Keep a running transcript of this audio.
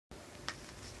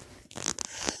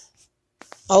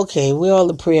Okay, where all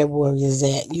the prayer warriors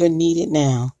at? You're needed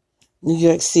now. New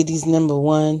York City's number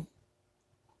one.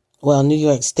 Well, New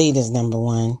York State is number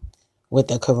one with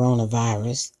the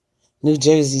coronavirus. New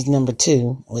Jersey's number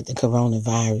two with the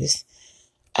coronavirus.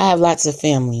 I have lots of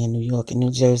family in New York and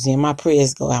New Jersey, and my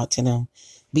prayers go out to them.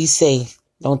 Be safe.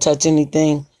 Don't touch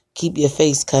anything. Keep your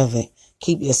face covered.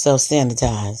 Keep yourself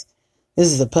sanitized.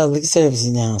 This is a public service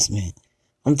announcement.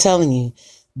 I'm telling you,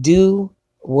 do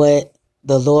what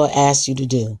the Lord asks you to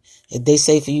do. If they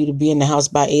say for you to be in the house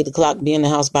by 8 o'clock, be in the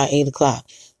house by 8 o'clock.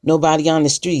 Nobody on the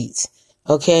streets.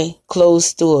 Okay? Closed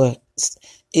store.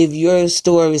 If your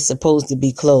store is supposed to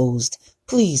be closed,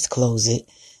 please close it.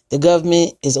 The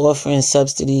government is offering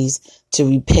subsidies to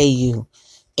repay you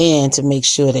and to make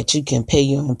sure that you can pay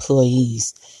your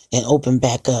employees and open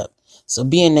back up. So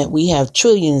being that we have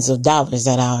trillions of dollars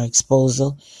at our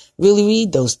disposal, really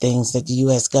read those things that the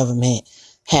U.S. government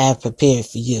have prepared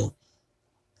for you.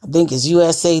 I think it's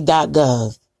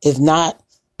USA.gov. If not,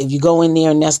 if you go in there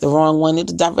and that's the wrong one,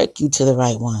 it'll direct you to the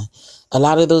right one. A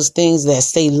lot of those things that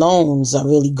say loans are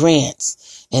really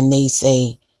grants, and they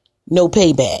say no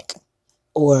payback,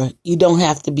 or you don't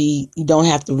have to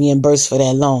reimburse for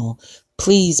that loan.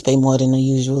 Please pay more than the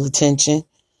usual attention.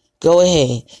 Go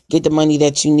ahead, get the money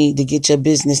that you need to get your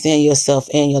business and yourself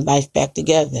and your life back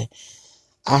together.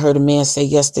 I heard a man say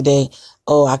yesterday,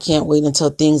 oh, I can't wait until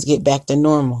things get back to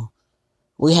normal.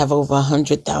 We have over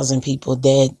 100,000 people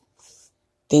dead.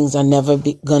 Things are never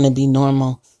going to be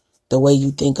normal the way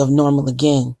you think of normal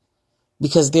again,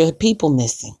 because there are people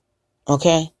missing.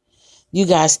 Okay? You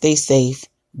guys stay safe.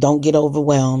 Don't get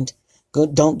overwhelmed.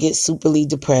 Don't get superly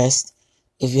depressed.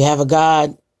 If you have a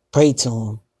God, pray to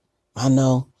him. I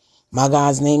know my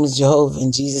God's name is Jehovah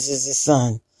and Jesus is his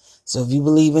son. So if you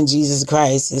believe in Jesus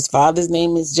Christ, his father's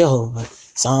name is Jehovah.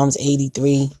 Psalms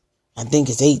 83, I think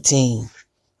it's 18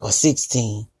 or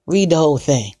 16. Read the whole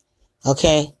thing.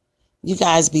 Okay? You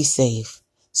guys be safe.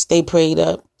 Stay prayed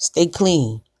up. Stay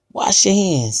clean. Wash your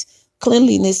hands.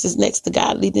 Cleanliness is next to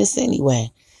godliness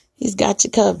anyway. He's got you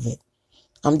covered.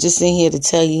 I'm just in here to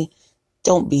tell you,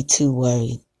 don't be too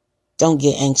worried. Don't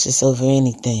get anxious over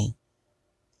anything.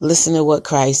 Listen to what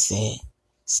Christ said.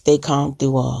 Stay calm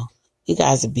through all. You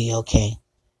guys will be okay.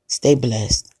 Stay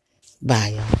blessed.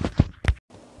 Bye, y'all.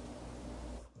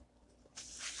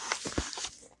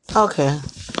 Okay.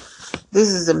 This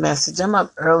is the message. I'm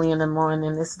up early in the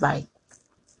morning. It's like,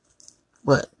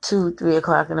 2, 3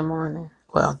 o'clock in the morning?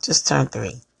 Well, just turned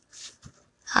 3.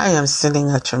 I am sending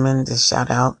a tremendous shout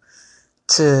out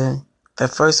to the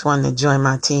first one to join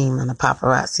my team on the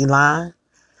paparazzi line.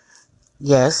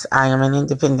 Yes, I am an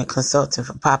independent consultant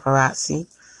for paparazzi.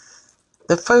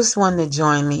 The first one to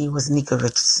join me was Nika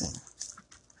Richardson.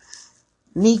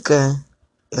 Nika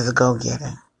is a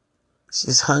go-getter.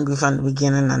 She's hungry from the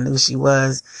beginning. I knew she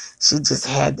was. She just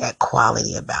had that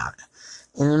quality about her.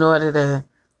 And in order to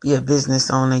be a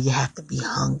business owner, you have to be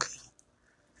hungry.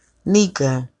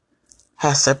 Nika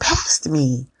has surpassed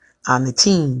me on the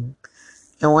team.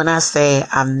 And when I say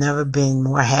I've never been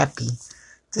more happy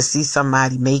to see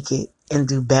somebody make it and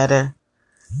do better,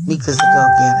 Nika's a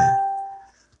go-getter.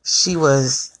 She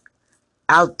was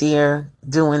out there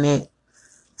doing it,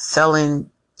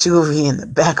 selling jewelry in the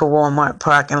back of Walmart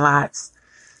parking lots,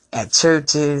 at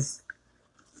churches,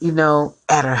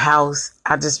 at her house.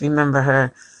 I just remember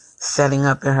her setting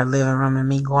up in her living room and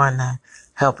me going to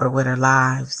help her with her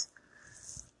lives.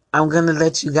 I'm going to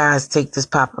let you guys take this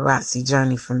paparazzi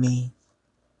journey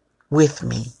with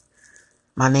me.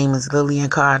 My name is Lillian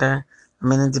Carter.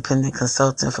 I'm an independent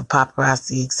consultant for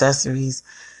paparazzi accessories.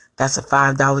 That's a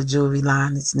 $5 jewelry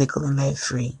line. It's nickel and lead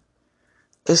free.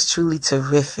 It's truly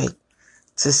terrific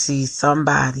to see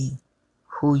somebody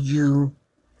who you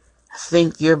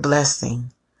think you're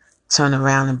blessing turn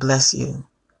around and bless you.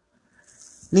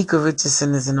 Nika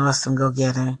Richardson is an awesome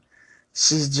go-getter.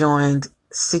 She's joined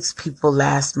 6 people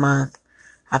last month.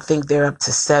 I think they're up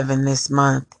to 7 this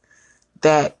month.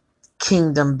 That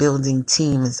kingdom building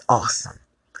team is awesome.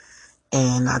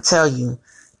 And I tell you,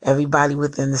 everybody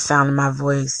within the sound of my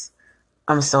voice,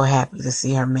 I'm so happy to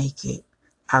see her make it.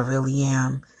 I really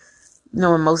am.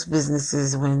 In most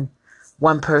businesses, when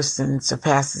one person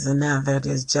surpasses another,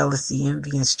 there's jealousy,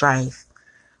 envy, and strife.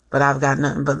 But I've got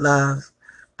nothing but love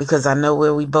because I know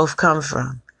where we both come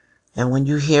from. And when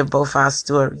you hear both our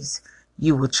stories,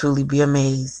 you will truly be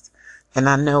amazed. And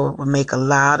I know it will make a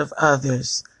lot of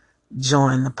others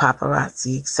join the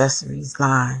paparazzi accessories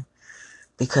line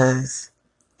because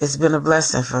it's been a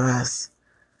blessing for us.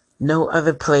 No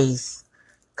other place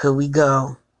could we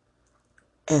go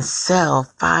and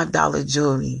sell $5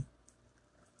 jewelry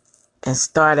and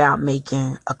start out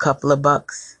making a couple of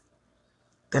bucks,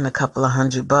 then a couple of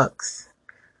 $100.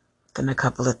 than a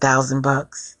couple of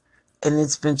 $1,000. And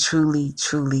it's been truly,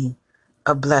 truly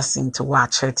a blessing to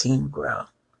watch her team grow.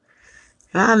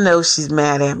 And I know she's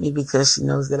mad at me because she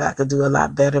knows that I could do a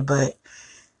lot better, but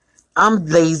I'm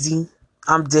lazy.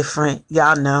 I'm different.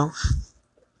 Y'all know.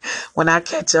 When I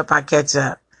catch up, I catch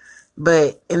up.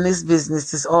 But in this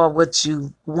business, it's all what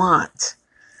you want.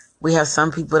 We have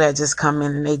some people that just come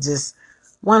in and they just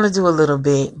want to do a little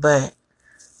bit, but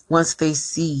once they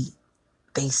see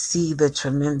the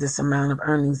tremendous amount of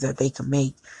earnings that they can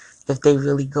make if they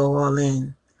really go all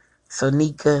in. So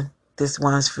Nika, this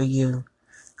one's for you.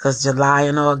 Because July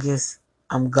and August,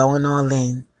 I'm going all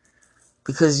in.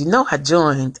 Because I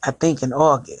joined, I think, in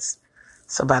August.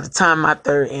 So by the time my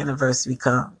 3rd anniversary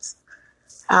comes,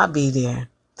 I'll be there.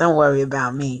 Don't worry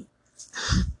about me.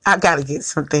 I got to get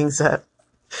some things up.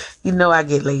 I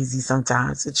get lazy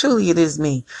sometimes. So truly, it is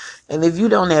me. And if you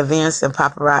don't advance in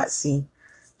paparazzi,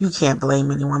 you can't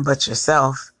blame anyone but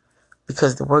yourself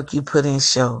because the work you put in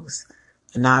shows.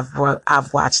 And I've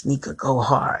watched Nika go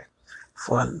hard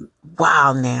for a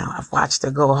while now. I've watched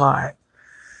her go hard.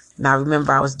 And I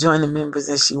remember I was joining members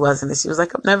and she wasn't. And she was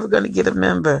like, I'm never going to get a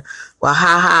member. Well,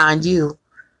 ha on you.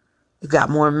 You got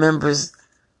more members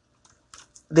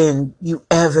than you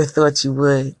ever thought you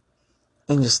would.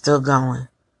 And you're still going.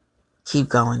 Keep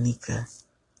going, Nika.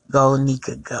 Go,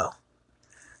 Nika, go.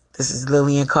 This is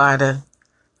Lillian Carter,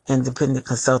 independent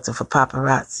consultant for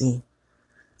paparazzi.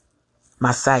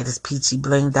 My site is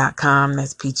peachybling.com.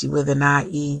 That's Peachy with an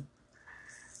IE.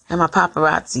 And my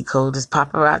paparazzi code is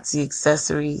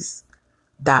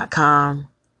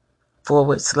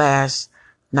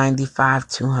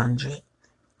paparazziaccessories.com/95200.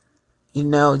 You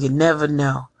never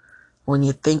know. When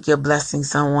you think you're blessing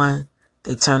someone,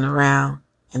 they turn around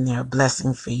and they're a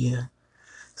blessing for you.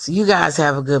 So you guys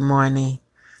have a good morning.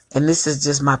 And this is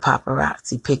just my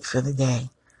paparazzi pick for the day.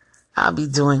 I'll be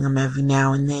doing them every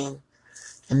now and then.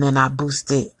 And then I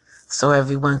boost it so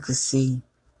everyone could see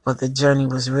what the journey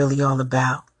was really all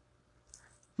about.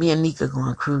 Me and Nika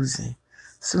going cruising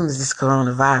as soon as this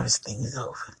coronavirus thing is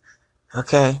over.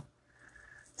 Okay?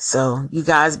 So you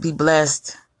guys be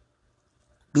blessed.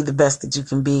 Be the best that you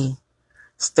can be.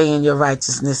 Stay in your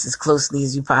righteousness as closely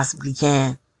as you possibly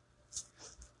can.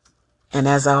 And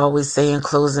as I always say in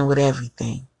closing with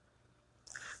everything,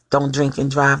 don't drink and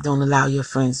drive. Don't allow your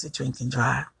friends to drink and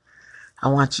drive. I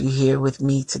want you here with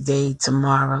me today,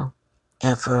 tomorrow,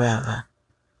 and forever.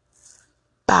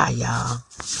 Bye, y'all.